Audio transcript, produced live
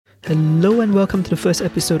Hello and welcome to the first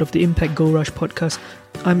episode of the Impact Gold Rush podcast.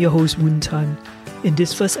 I'm your host, Woon Tan. In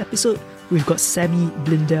this first episode, we've got Sammy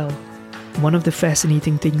Blindell. One of the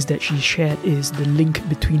fascinating things that she shared is the link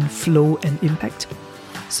between flow and impact.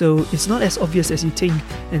 So it's not as obvious as you think,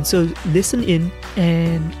 and so listen in,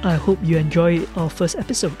 and I hope you enjoy our first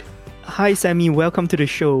episode. Hi Sammy, welcome to the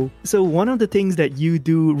show. So one of the things that you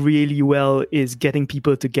do really well is getting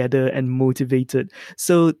people together and motivated.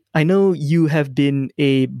 So I know you have been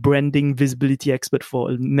a branding visibility expert for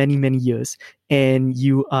many, many years, and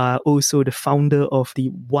you are also the founder of the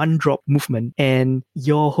One Drop movement. And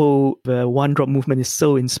your whole One Drop movement is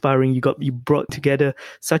so inspiring. You brought together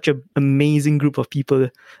such an amazing group of people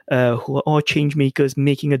who are all change makers,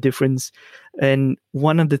 making a difference. And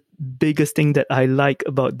one of the biggest thing that I like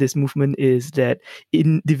about this movement is that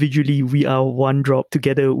individually we are one drop,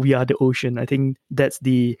 together we are the ocean. I think that's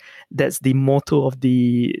the motto of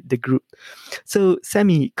the group. So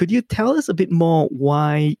Sammy, could you tell us a bit more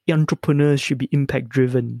why entrepreneurs should be impact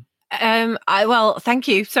driven? Well, thank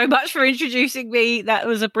you so much for introducing me. That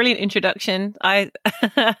was a brilliant introduction. I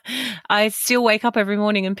still wake up every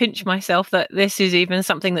morning and pinch myself that this is even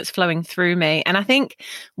something that's flowing through me. And I think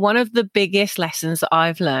one of the biggest lessons that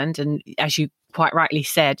I've learned, and as you quite rightly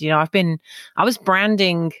said, I was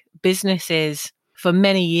branding businesses for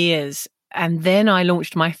many years. And then I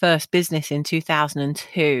launched my first business in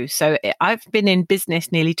 2002. So I've been in business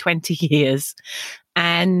nearly 20 years.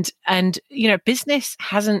 And business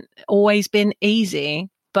hasn't always been easy,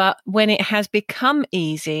 but when it has become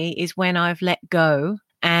easy is when I've let go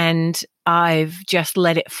and I've just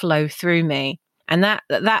let it flow through me. And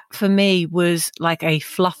that for me was like a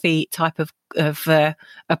fluffy type of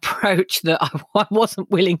approach that I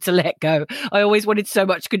wasn't willing to let go. I always wanted so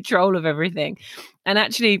much control of everything. And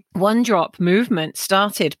actually, One Drop movement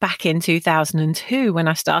started back in 2002 when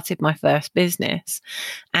I started my first business.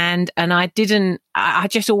 And I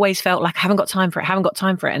just always felt like I haven't got time for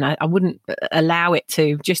it. And I wouldn't allow it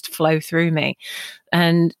to just flow through me.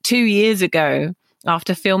 And 2 years ago,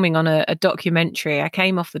 after filming on a documentary, I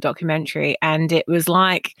came off the documentary and it was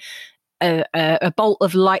like a bolt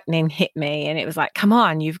of lightning hit me, and it was like, come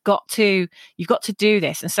on, you've got to do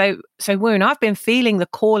this. And so Woon, I've been feeling the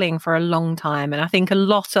calling for a long time. And I think a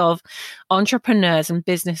lot of entrepreneurs and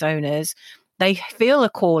business owners, they feel a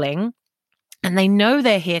calling and they know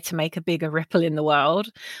they're here to make a bigger ripple in the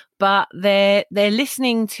world, but they're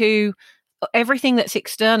listening to everything that's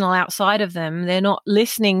external outside of them. They're not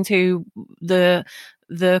listening to the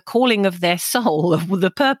calling of their soul, of the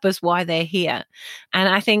purpose why they're here. And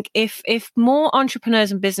I think if more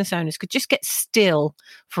entrepreneurs and business owners could just get still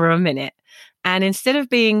for a minute, and instead of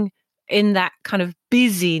being in that kind of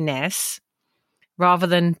busyness rather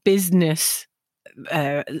than business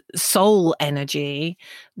soul energy,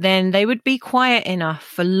 then they would be quiet enough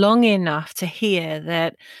for long enough to hear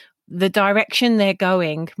that the direction they're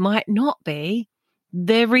going might not be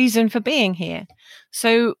their reason for being here.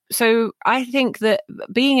 So I think that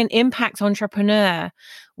being an impact entrepreneur,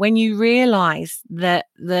 when you realize that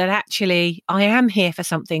actually I am here for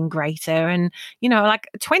something greater, and like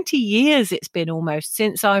 20 years it's been almost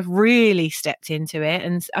since I've really stepped into it,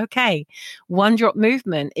 and okay, One Drop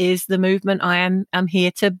movement is the movement I'm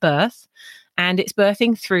here to birth. And it's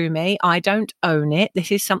birthing through me. I don't own it.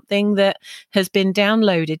 This is something that has been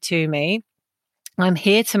downloaded to me. I'm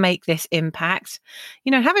here to make this impact.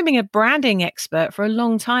 Having been a branding expert for a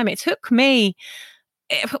long time, it took me,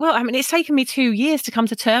 it's taken me 2 years to come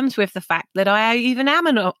to terms with the fact that I even am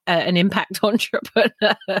an impact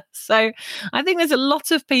entrepreneur. So I think there's a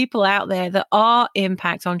lot of people out there that are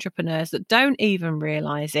impact entrepreneurs that don't even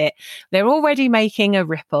realize it. They're already making a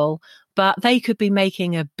ripple, but they could be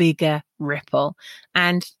making a bigger ripple.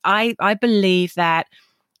 And I believe that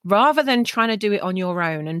rather than trying to do it on your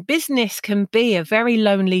own, and business can be a very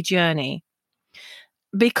lonely journey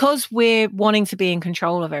because we're wanting to be in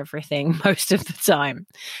control of everything most of the time.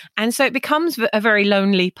 And so it becomes a very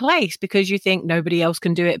lonely place because you think nobody else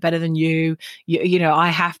can do it better than you. I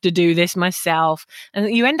have to do this myself.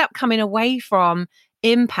 And you end up coming away from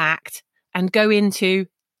impact and go into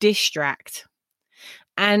distract.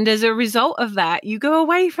 And as a result of that, you go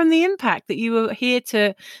away from the impact that you were here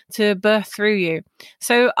to birth through you.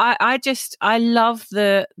 So I love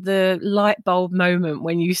the light bulb moment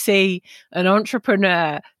when you see an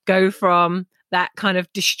entrepreneur go from that kind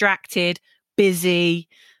of distracted, busy,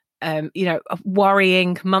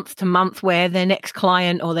 worrying month to month where their next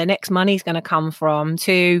client or their next money is going to come from,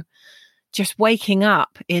 to just waking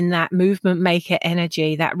up in that movement maker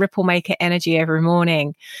energy, that ripple maker energy every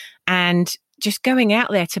morning, and just going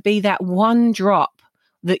out there to be that one drop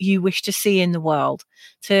that you wish to see in the world,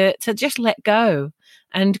 to just let go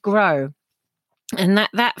and grow. And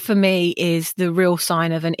that for me is the real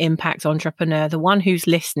sign of an impact entrepreneur, the one who's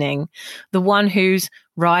listening, the one who's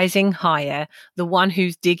rising higher, the one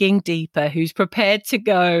who's digging deeper, who's prepared to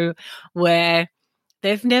go where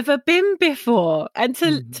they've never been before, and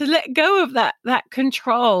to let go of that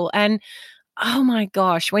control. And oh my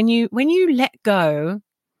gosh, when you let go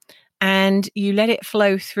and you let it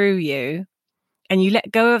flow through you, and you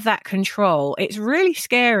let go of that control, it's really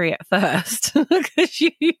scary at first because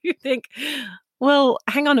you think, well,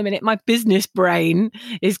 hang on a minute, my business brain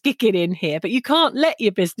is kicking in here. But you can't let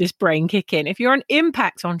your business brain kick in. If you're an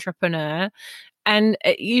impact entrepreneur, and,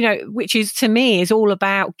 which is, to me, is all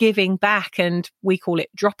about giving back, and we call it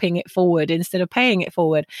dropping it forward instead of paying it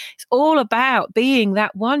forward. It's all about being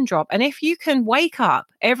that one drop. And if you can wake up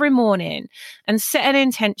every morning and set an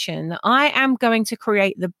intention that I am going to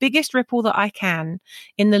create the biggest ripple that I can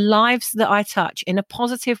in the lives that I touch in a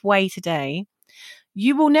positive way today,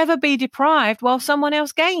 you will never be deprived while someone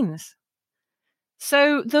else gains.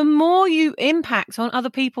 So the more you impact on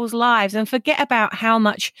other people's lives, and forget about how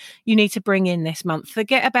much you need to bring in this month,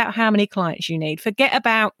 forget about how many clients you need, forget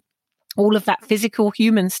about all of that physical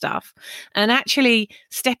human stuff, and actually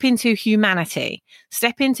step into humanity,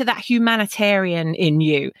 step into that humanitarian in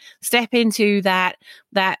you, step into that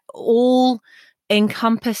all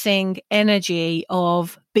encompassing energy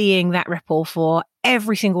of being that ripple for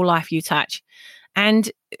every single life you touch.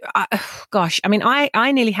 And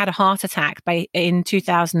I nearly had a heart attack in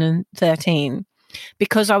 2013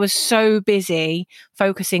 because I was so busy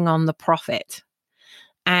focusing on the profit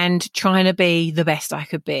and trying to be the best I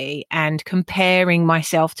could be, and comparing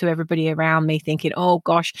myself to everybody around me, thinking, oh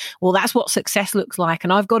gosh, well, that's what success looks like,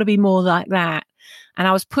 and I've got to be more like that. And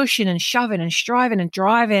I was pushing and shoving and striving and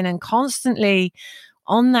driving and constantly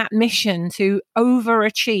on that mission to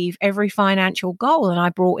overachieve every financial goal. And I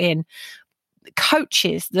brought in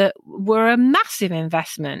coaches that were a massive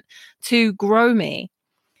investment to grow me.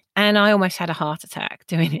 And I almost had a heart attack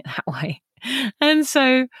doing it that way. And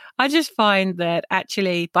so I just find that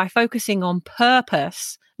actually by focusing on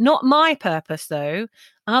purpose, not my purpose though,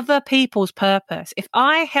 other people's purpose, if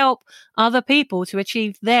I help other people to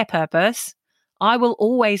achieve their purpose, I will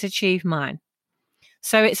always achieve mine.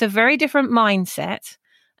 So it's a very different mindset.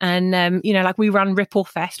 And, like we run Ripple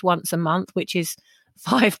Fest once a month, which is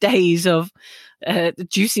 5 days of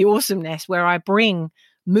juicy awesomeness, where I bring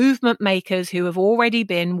movement makers who have already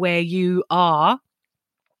been where you are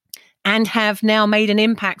and have now made an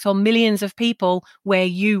impact on millions of people where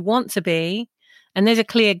you want to be. And there's a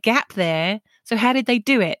clear gap there. So how did they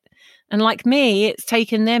do it? And like me, it's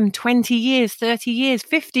taken them 20 years, 30 years,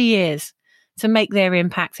 50 years to make their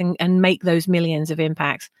impact and make those millions of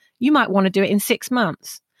impacts. You might want to do it in 6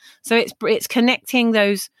 months. So it's connecting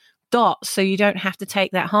those dots so you don't have to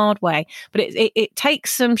take that hard way. But it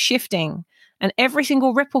takes some shifting. And every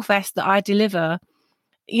single Ripple Fest that I deliver,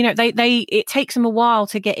 it takes them a while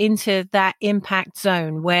to get into that impact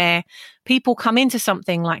zone where people come into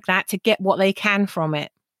something like that to get what they can from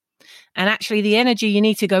it. And actually the energy you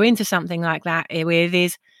need to go into something like that with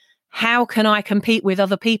is, how can I compete with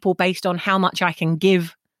other people based on how much I can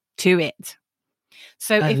give to it?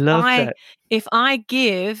 So if I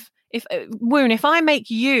make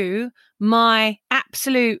you my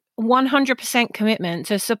absolute 100% commitment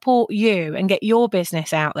to support you and get your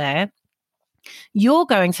business out there, you're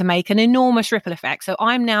going to make an enormous ripple effect. So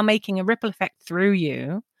I'm now making a ripple effect through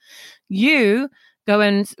you. You go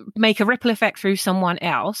and make a ripple effect through someone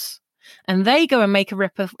else, and they go and make a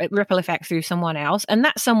ripple effect through someone else, and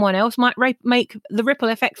that someone else might make the ripple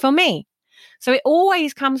effect for me. So it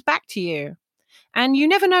always comes back to you. And you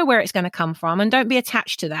never know where it's going to come from. And don't be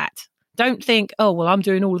attached to that. Don't think, oh, well, I'm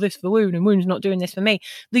doing all of this for Woon and Woon's not doing this for me.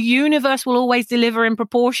 The universe will always deliver in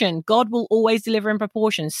proportion. God will always deliver in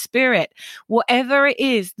proportion. Spirit, whatever it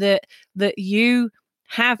is that you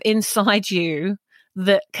have inside you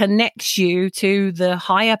that connects you to the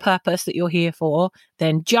higher purpose that you're here for,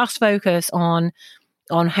 then just focus on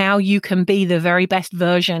how you can be the very best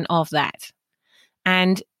version of that.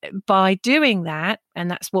 And by doing that, and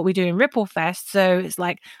that's what we do in Ripple Fest. So it's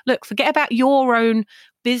like, look, forget about your own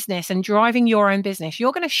business and driving your own business.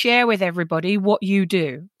 You're going to share with everybody what you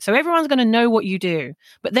do. So everyone's going to know what you do,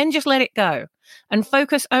 but then just let it go and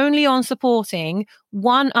focus only on supporting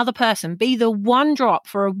one other person. Be the one drop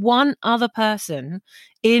for one other person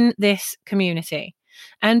in this community.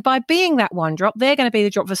 And by being that one drop, they're going to be the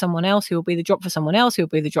drop for someone else, who will be the drop for someone else, who will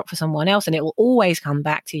be the drop for someone else. And it will always come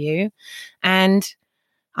back to you. And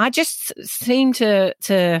I just seem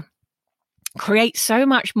to create so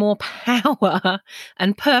much more power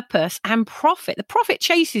and purpose and profit. The profit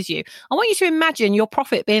chases you. I want you to imagine your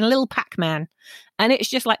profit being a little Pac-Man, And it's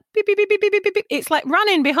just like, beep, beep, beep, beep, beep, beep, beep. It's like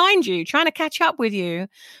running behind you, trying to catch up with you,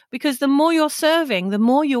 because the more you're serving, the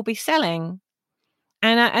more you'll be selling.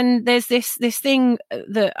 And there's this thing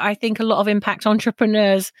that I think a lot of impact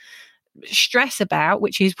entrepreneurs stress about,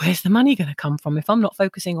 which is, where's the money going to come from? If I'm not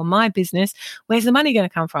focusing on my business, where's the money going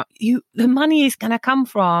to come from? The money is going to come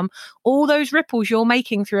from all those ripples you're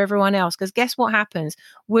making through everyone else. Because guess what happens?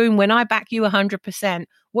 When I back you 100%,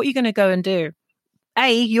 what are you going to go and do?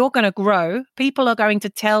 You're going to grow. People are going to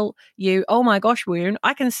tell you, oh my gosh, Woon,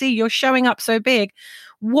 I can see you're showing up so big.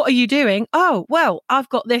 What are you doing? Oh, well, I've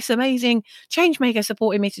got this amazing change maker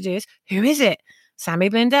supporting me to do this. Who is it? Sammy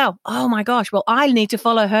Blindell. Oh my gosh, well, I need to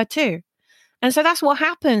follow her too. And so that's what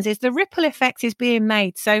happens, is the ripple effect is being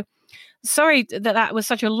made. So sorry that was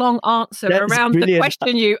such a long answer around the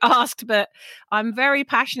question you asked, but I'm very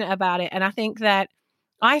passionate about it. And I think that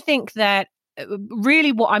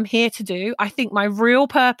really what I'm here to do, I think my real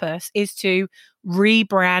purpose is to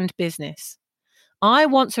rebrand business. I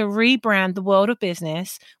want to rebrand the world of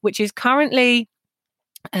business, which is currently,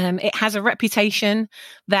 it has a reputation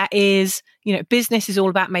that is, business is all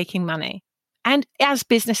about making money. And as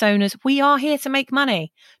business owners, we are here to make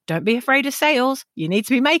money. Don't be afraid of sales. You need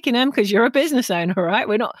to be making them because you're a business owner, right?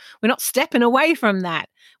 We're not stepping away from that.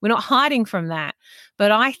 We're not hiding from that.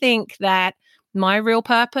 But I think that my real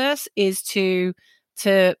purpose is to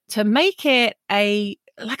make it a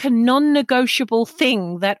non-negotiable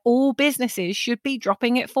thing that all businesses should be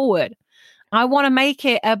dropping it forward. I want to make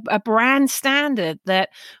it a brand standard that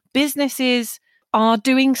businesses are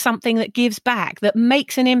doing something that gives back, that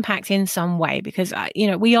makes an impact in some way, because,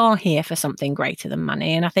 we are here for something greater than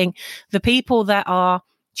money. And I think the people that are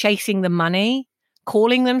chasing the money,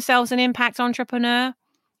 calling themselves an impact entrepreneur,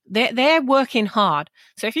 they're working hard.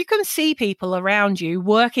 So if you can see people around you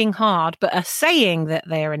working hard, but are saying that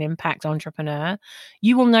they're an impact entrepreneur,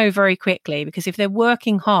 you will know very quickly, because if they're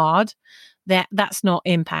working hard, that's not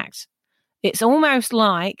impact. It's almost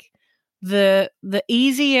like the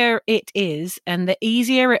easier it is and the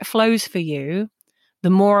easier it flows for you, the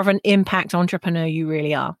more of an impact entrepreneur you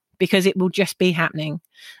really are, because it will just be happening.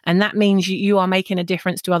 And that means you are making a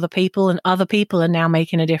difference to other people, and other people are now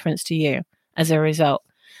making a difference to you as a result.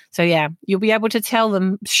 So yeah, you'll be able to tell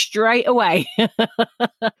them straight away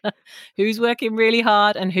who's working really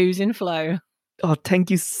hard and who's in flow. Oh,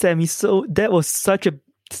 thank you, Sammy. So that was such a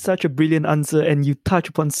brilliant answer, and you touch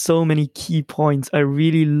upon so many key points. I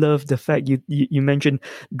really love the fact you mentioned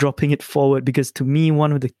dropping it forward, because to me,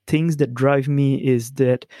 one of the things that drive me is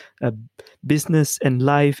that business and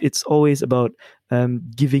life, it's always about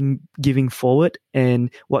giving forward, and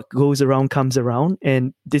what goes around comes around.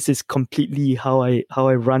 And this is completely how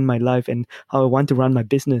I run my life and how I want to run my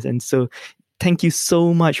business. And so thank you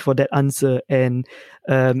so much for that answer. And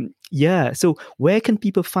so where can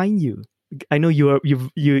people find you? I know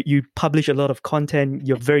you publish a lot of content.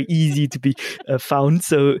 You're very easy to be found.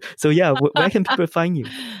 So yeah, where can people find you?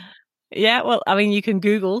 Yeah, well, I mean, you can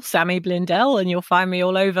Google Sammy Blindell and you'll find me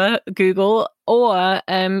all over Google, or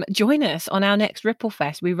join us on our next Ripple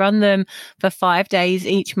Fest. We run them for 5 days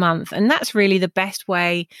each month. And that's really the best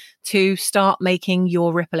way to start making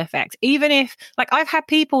your ripple effect. Even if, I've had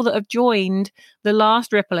people that have joined the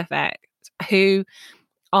last Ripple Effect who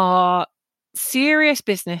are serious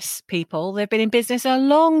business people. They've been in business a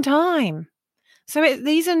long time. So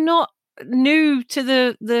these are not new to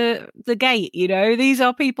the gate, these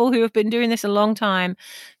are people who have been doing this a long time,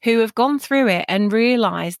 who have gone through it and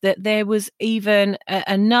realized that there was even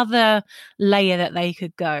another layer that they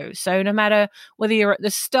could go. So no matter whether you're at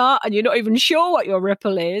the start and you're not even sure what your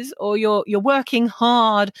ripple is, or you're working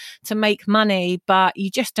hard to make money but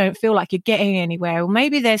you just don't feel like you're getting anywhere, or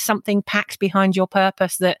maybe there's something packed behind your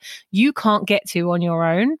purpose that you can't get to on your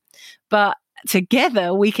own, but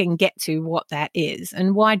together we can get to what that is.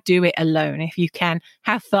 And why do it alone if you can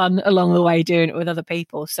have fun along the way doing it with other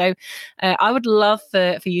people? So I would love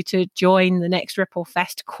for you to join the next Ripple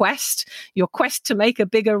Fest quest, your quest to make a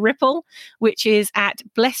bigger ripple, which is at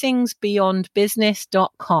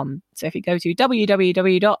blessingsbeyondbusiness.com. So if you go to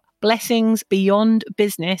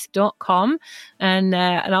www.blessingsbeyondbusiness.com, and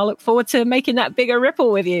I'll look forward to making that bigger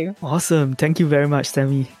ripple with you. Awesome. Thank you very much,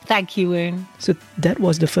 Sammy. Thank you, Woon. So that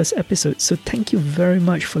was the first episode. So thank you very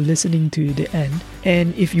much for listening to the end.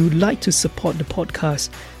 And if you would like to support the podcast,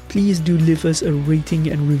 please do leave us a rating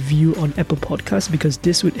and review on Apple Podcasts, because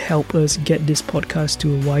this would help us get this podcast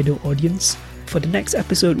to a wider audience. For the next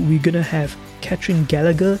episode, we're going to have Catherine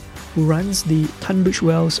Gallagher, who runs the Tunbridge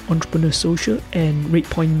Wells Entrepreneur Social and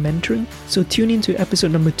RatePoint Mentoring. So tune into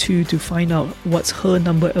episode number 2 to find out what's her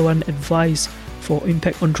number 1 advice for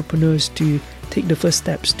impact entrepreneurs to take the first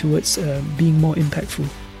steps towards being more impactful.